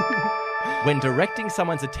 When directing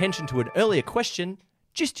someone's attention to an earlier question,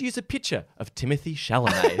 just use a picture of Timothy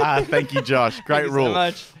Chalamet. Thank you, Josh. Great you so rule.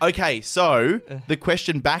 much. Okay, so the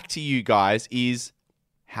question back to you guys is,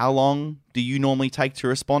 how long do you normally take to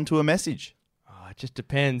respond to a message? Oh, it just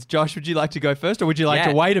depends. Josh, would you like to go first, or would you like Yeah.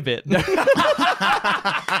 to wait a bit?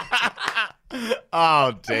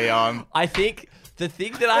 Oh, Dion. I think the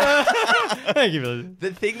thing that Thank you for listening.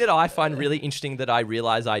 the thing that I find really interesting that I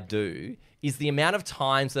realize I do is the amount of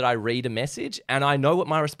times that I read a message and I know what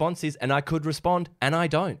my response is and I could respond and I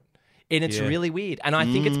don't. And it's Yeah. really weird. And I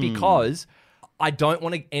think it's because I don't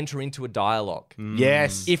want to enter into a dialogue.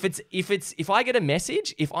 Yes. If I get a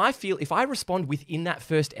message, if I respond within that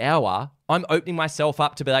first hour, I'm opening myself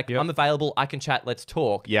up to be like, I'm available, I can chat, let's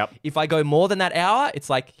talk. Yep. If I go more than that hour, it's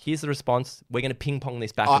like, here's the response. We're going to ping pong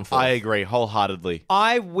this back and forth. I agree wholeheartedly.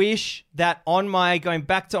 I wish that going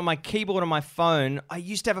back to on my keyboard on my phone, I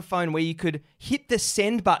used to have a phone where you could hit the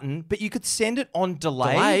send button, but you could send it on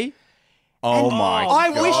delay. Oh And my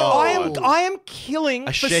I god. wish I am killing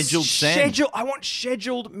A for scheduled send. I want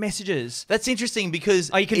scheduled messages. That's interesting because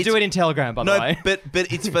Oh, you can do it in Telegram, by the No, way. but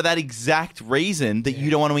it's for that exact reason that you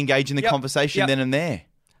don't want to engage in the Yep. conversation Yep. then and there.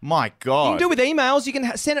 My You god. can do it with emails. You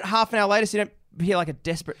can send it half an hour later, so you don't hear like a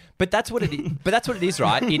desperate. But that's what it is. But that's what it is,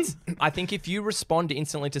 right? It's. I think if you respond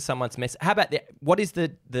instantly to someone's message, how about what is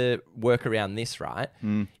the work around this, right?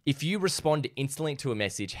 If you respond instantly to a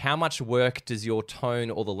message, how much work does your tone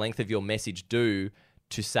or the length of your message do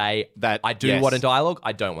to say That- I do yes. want a dialogue,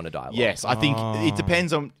 I don't want a dialogue? Yes, I think it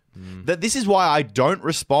depends on That this is why I don't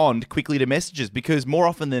respond quickly to messages, because more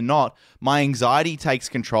often than not, my anxiety takes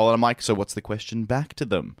control and I'm like, so what's the question back to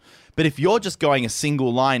them? But if you're just going a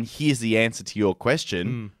single line, here's the answer to your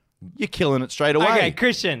question, you're killing it straight away. Okay,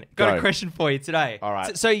 Christian, got Go. a question for you today. All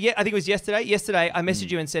right. So yeah, I think it was yesterday. Yesterday, I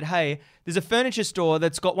messaged you and said, hey, there's a furniture store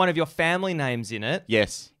that's got one of your family names in it.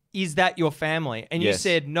 Yes. Is that your family? And you Yes.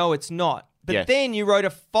 said, no, it's not. But Yes. then you wrote a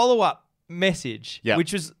follow-up message, Yeah.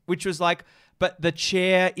 which was like, but the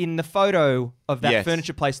chair in the photo of that Yes.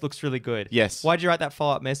 furniture place looks really good. Yes. Why'd you write that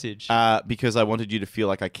follow-up message? Because I wanted you to feel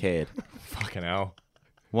like I cared. Fucking hell.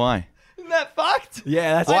 Why? Isn't that fucked?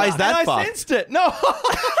 Yeah, that's Why is that and I fucked? sensed it. No.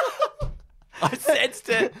 I sensed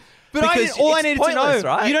it. But Because all I it's needed to know, pointless,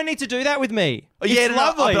 right? you don't need to do that with me. Oh, yeah, It's no,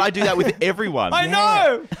 lovely. but I do that with everyone. I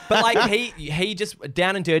know. But like he just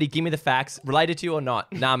down and dirty, give me the facts, related to you or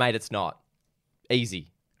not. Nah, mate, it's not.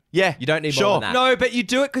 Easy. Yeah. You don't need sure. more than that. No, but you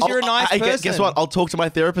do it because you're a nice person. Guess what? I'll talk to my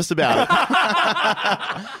therapist about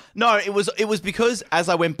it. No, it was because as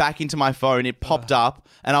I went back into my phone, it popped up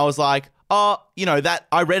and I was like, oh, that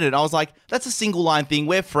I read it. And I was like, that's a single line thing.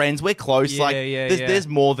 We're friends. We're close. Yeah, like, yeah, there's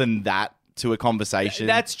more than that to a conversation.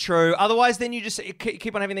 That's true. Otherwise, then you just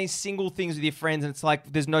keep on having these single things with your friends, and it's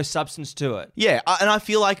like there's no substance to it. yeah, and I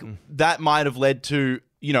feel like that might have led to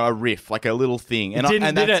a riff, like a little thing. And Did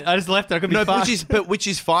that's- it? I just left it. I could be No, fucked. which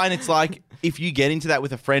is fine. It's like if you get into that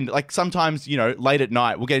with a friend, like sometimes late at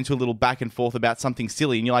night we'll get into a little back and forth about something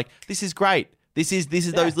silly, and you're like, "This is great. This is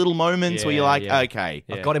those little moments where you're like, Yeah. okay,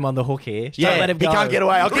 I've got him on the hook here. Just yeah, don't let him he go. can't get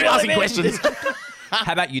away. I'll keep Reel asking him in. questions."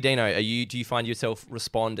 How about you, Dino? Do you find yourself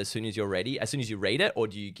respond as soon as you're ready, as soon as you read it, or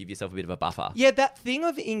do you give yourself a bit of a buffer? Yeah, that thing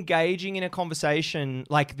of engaging in a conversation,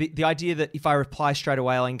 like the idea that if I reply straight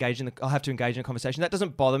away, I'll have to engage in a conversation. That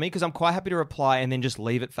doesn't bother me because I'm quite happy to reply and then just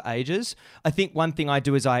leave it for ages. I think one thing I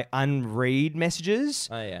do is I unread messages.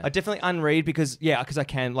 Oh, yeah. I definitely unread because I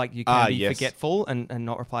can, like, you can be yes. forgetful and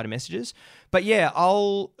not reply to messages. But yeah,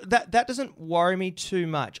 that doesn't worry me too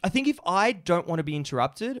much. I think if I don't want to be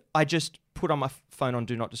interrupted, I just put on my phone on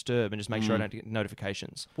Do Not Disturb and just make sure I don't get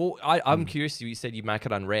notifications. Well, I'm curious. You said you make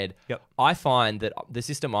it unread. Yep. I find that the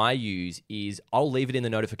system I use is I'll leave it in the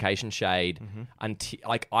notification shade until,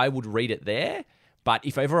 like, I would read it there. But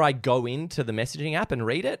if ever I go into the messaging app and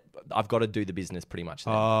read it, I've got to do the business pretty much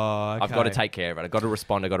then. Oh, I've got to take care of it. I've got to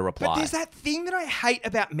respond. I've got to reply. But there's that thing that I hate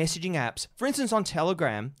about messaging apps. For instance, on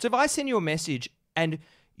Telegram. So if I send you a message and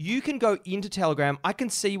you can go into Telegram, I can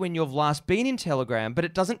see when you've last been in Telegram, but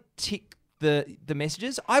it doesn't tick the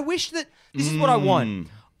messages. I wish that this is what I want.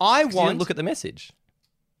 I You want don't look at the message.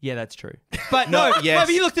 Yeah, that's true. But no, yes.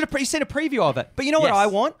 but you looked at you sent a preview of it. But you know what Yes. I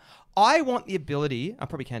want? I want the ability, I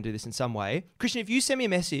probably can do this in some way. Christian, if you send me a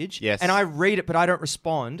message Yes. and I read it but I don't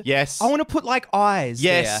respond, Yes. I want to put like eyes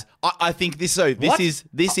Yes, there. I think this. So this What? is.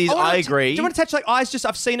 wanna I att- agree. Do you want to touch like eyes? Just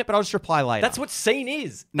I've seen it, but I'll just reply later. That's what scene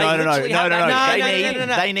is. No. They literally have that.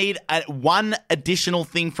 No. They need one additional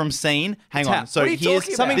thing from scene. Hang on. Tap. So What are you here's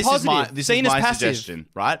talking about? Something this positive. Is my, this Seen is as my passive. suggestion,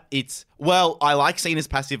 right? I like seen as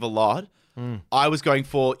passive a lot. I was going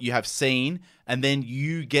for you have seen, and then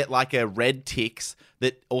you get like a red ticks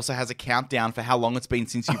that also has a countdown for how long it's been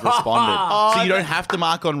since you've responded. So you don't have to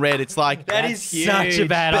mark on red. It's like That is such a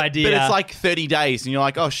bad idea. But it's like 30 days, and you're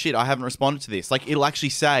like, oh shit, I haven't responded to this. Like it'll actually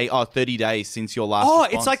say, 30 days since your last. Oh,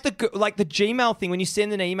 response. it's like the Gmail thing when you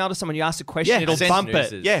send an email to someone, you ask a question, Yeah, it'll send bump it.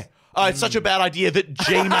 snoozes. Yeah. Oh, it's such a bad idea that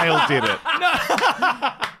Gmail did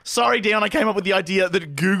it. Sorry, Dan, I came up with the idea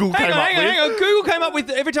that Google came up with. Hang on. Google came up with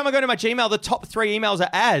every time I go to my Gmail, the top 3 emails are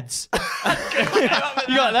ads.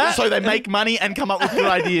 You got that? So they make money and come up with good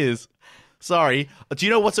ideas. Sorry. Do you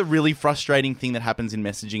know what's a really frustrating thing that happens in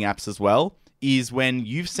messaging apps as well? Is when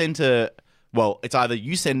you've sent it's either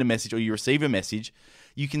you send a message or you receive a message.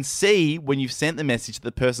 You can see when you've sent the message that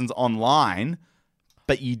the person's online,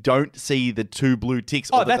 but you don't see the 2 blue ticks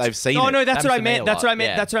or that they've seen it. No, that's Happens what I to me mean. a That's lot, what I meant.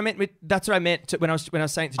 yeah. That's what I meant when I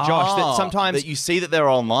was saying it to Josh that sometimes that you see that they're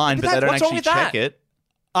online, but they don't what's wrong actually with check that? it.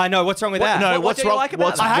 I know what's wrong with that. No, What what's do you wrong? like about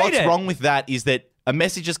what's that? I hate what's it. wrong with that is that a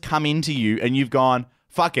message has come into you and you've gone,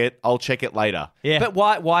 fuck it, I'll check it later. Yeah. But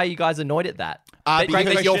why are you guys annoyed at that? That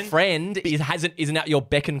because- your friend isn't at your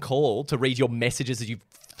beck and call to read your messages as you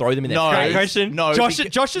throw them in their No. face. Great question. No, Josh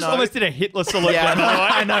because- just no. almost did a Hitler salute. Yeah, by the way.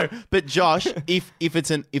 I know. But Josh, if it's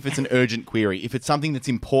an urgent query, if it's something that's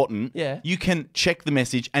important, Yeah. you can check the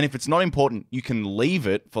message, and if it's not important, you can leave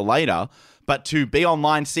it for later. But to be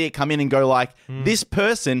online, see it come in, and go like, this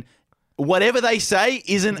person, whatever they say,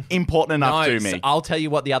 isn't important enough to me. so I'll tell you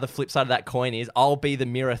what the other flip side of that coin is. I'll be the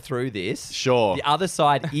mirror through this. Sure. The other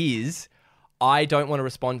side is I don't want to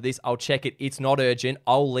respond to this. I'll check it. It's not urgent.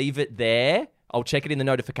 I'll leave it there. I'll check it in the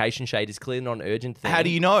notification shade. It's clearly not an urgent thing. How do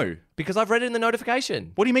you know? Because I've read it in the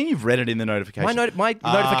notification. What do you mean you've read it in the notification? My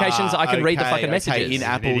notifications, I can read the fucking messages. Okay. In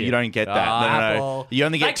Apple, you don't get that. No. Apple. You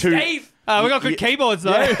only get Thanks, 2. Steve. We got good keyboards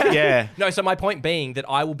though. Yeah. No, so my point being that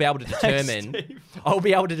I will be able to determine. I'll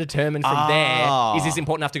be able to determine from there, is this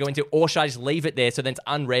important enough to go into, or should I just leave it there so then it's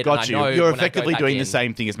unread? Got and you. I know You're when I go effectively back doing the in.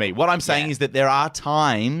 same thing as me. What I'm saying is that there are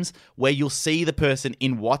times where you'll see the person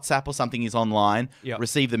in WhatsApp or something is online, Yep.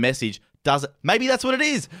 receive the message. Does it? Maybe that's what it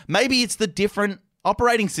is. Maybe it's the different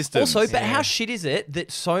operating systems. Also, but how shit is it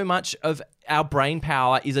that so much of our brain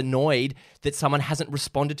power is annoyed that someone hasn't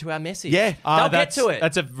responded to our message? Yeah. They'll get to it.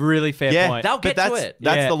 That's a really fair yeah, point. They'll but get to that's it.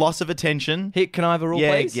 that's Yeah. the loss of attention. Here, can I have a rule,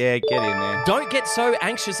 Yeah, please? yeah, get in there. Don't get so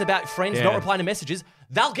anxious about friends Yeah. not replying to messages.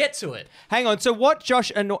 They'll get to it. Hang on. So what,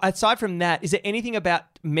 Josh, aside from that, is there anything about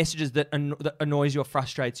messages that annoys you or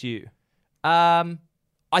frustrates you? I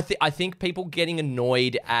think people getting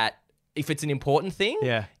annoyed at, if it's an important thing,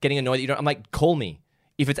 Yeah. getting annoyed that you don't. I'm like, call me.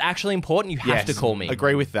 If it's actually important, you have to call me.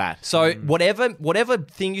 Agree with that. So whatever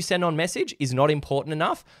thing you send on message is not important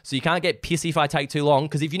enough. So you can't get pissy if I take too long.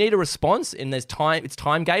 Because if you need a response and there's time, it's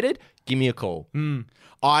time gated. Give me a call.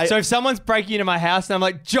 So if someone's breaking into my house and I'm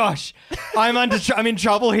like, Josh, I'm in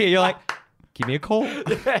trouble here. You're like, give me a call.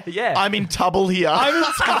 Yeah. I'm in trouble here. I'm in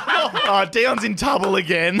trouble. Oh, Dion's in trouble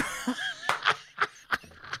again.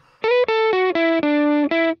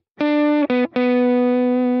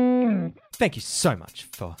 Thank you so much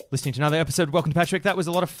for listening to another episode of Welcome to Patchwork. That was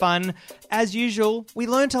a lot of fun. As usual, we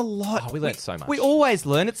learnt a lot. Oh, we learnt so much. We always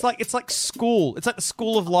learn. It's like school. It's like the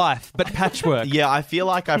school of life, but patchwork. Yeah, I feel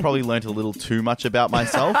like I probably learnt a little too much about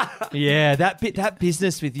myself. Yeah, that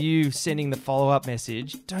business with you sending the follow-up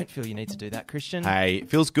message. Don't feel you need to do that, Christian. Hey, it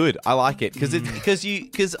feels good. I like it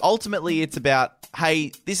because ultimately it's about,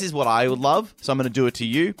 hey, this is what I would love, so I'm going to do it to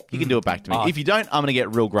you. You can do it back to me. If you don't, I'm going to get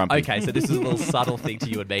real grumpy. Okay, so this is a little subtle thing to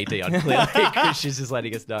you and me, Dion. Clearly, Christian's just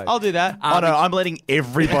letting us know. I'll do that. Oh no, I'm letting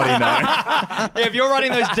everybody know. Yeah, if you're running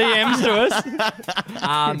those DMs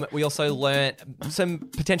to us. We also learnt some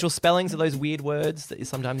potential spellings of those weird words that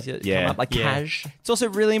sometimes you come up, like cash. It's also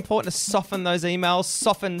really important to soften those emails.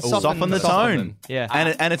 Soften the tone. them. Yeah.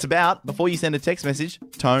 And it's about, before you send a text message,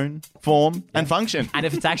 tone, form, and function. And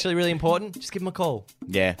if it's actually really important, just give them a call.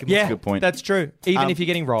 Yeah, that's Yeah, a good point. that's true. Even if you're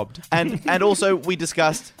getting robbed. And also we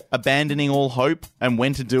discussed abandoning all hope and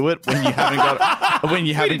when to do it when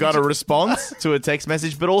you haven't got a response to a text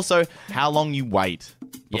message, but also how long you wait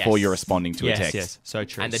before Yes. you're responding to a text. Yes, so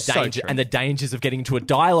true. And the So danger true. and the dangers of getting into a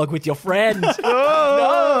dialogue with your friend.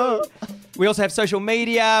 We also have social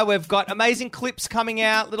media. We've got amazing clips coming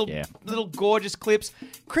out, little gorgeous clips.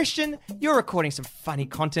 Christian, you're recording some funny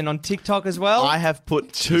content on TikTok as well. I have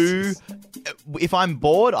put 2. If I'm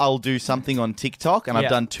bored, I'll do something on TikTok, and I've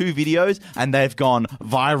done 2 videos, and they've gone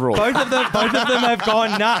viral. both of them have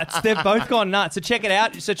gone nuts. They've both gone nuts. So check it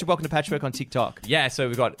out. Search Welcome to Patchwork on TikTok. Yeah, so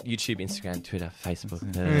we've got YouTube, Instagram, Twitter, Facebook.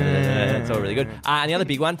 It's all really good. And the other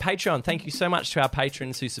big one, Patreon. Thank you so much to our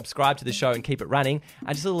patrons who subscribe to the show and keep it running.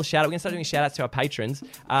 And just a little shout out. We're going to start doing shout outs to our patrons.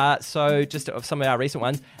 So just of some of our recent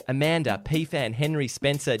ones, Amanda, P-Fan, Henry,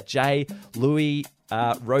 Spencer, Jay, Louis,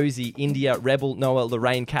 Rosie, India, Rebel, Noah,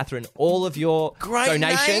 Lorraine, Catherine, all of your Great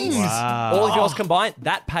donations, names. Wow. all of yours combined,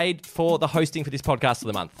 that paid for the hosting for this podcast of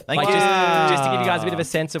the month. Thank you. Just to give you guys a bit of a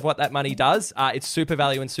sense of what that money does, it's super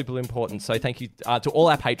value and super important. So thank you to all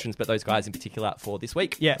our patrons, but those guys in particular for this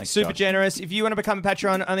week. Yeah, Thanks, super Josh. generous. If you want to become a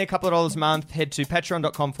Patreon, only a couple of dollars a month, head to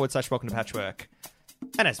patreon.com/welcome to Patchwork.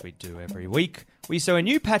 And as we do every week, we sew a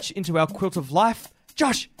new patch into our quilt of life.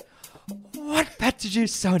 Josh, what patch did you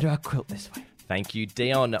sew into our quilt this week? Thank you,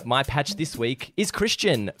 Dion. My patch this week is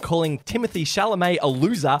Christian calling Timothy Chalamet a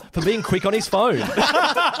loser for being quick on his phone.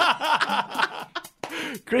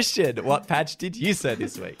 Christian, what patch did you sew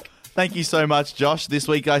this week? Thank you so much, Josh. This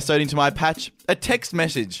week I sewed into my patch a text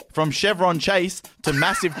message from Chevron Chase to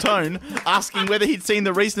Massive Tone asking whether he'd seen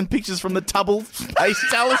the recent pictures from the Hubble Space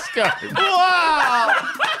Telescope. Wow!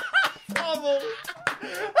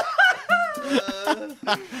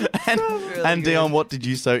 And Dion, what did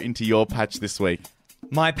you sew into your patch this week?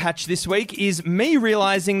 My patch this week is me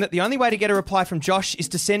realizing that the only way to get a reply from Josh is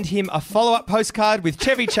to send him a follow-up postcard with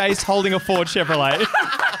Chevy Chase holding a Ford Chevrolet.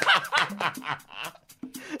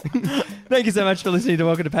 Thank you so much for listening to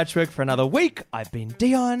Welcome to Patchwork for another week. I've been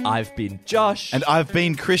Dion. I've been Josh. And I've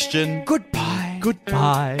been Christian. Goodbye.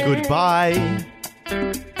 Goodbye. Goodbye.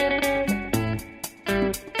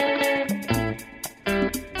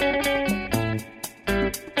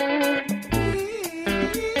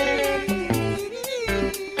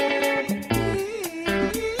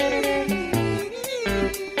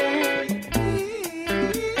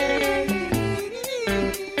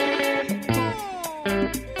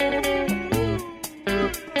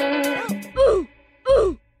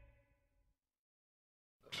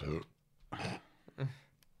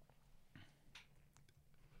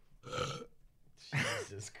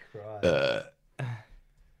 Jesus Christ.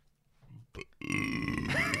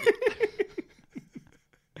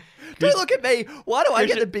 Don't look at me. Why do I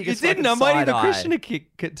get the biggest You didn't. fucking I'm waiting side for eye? Christian to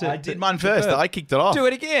kick. I did mine first. I kicked it off. Do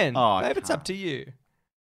it again. Oh, I Babe, it's can't. up to you.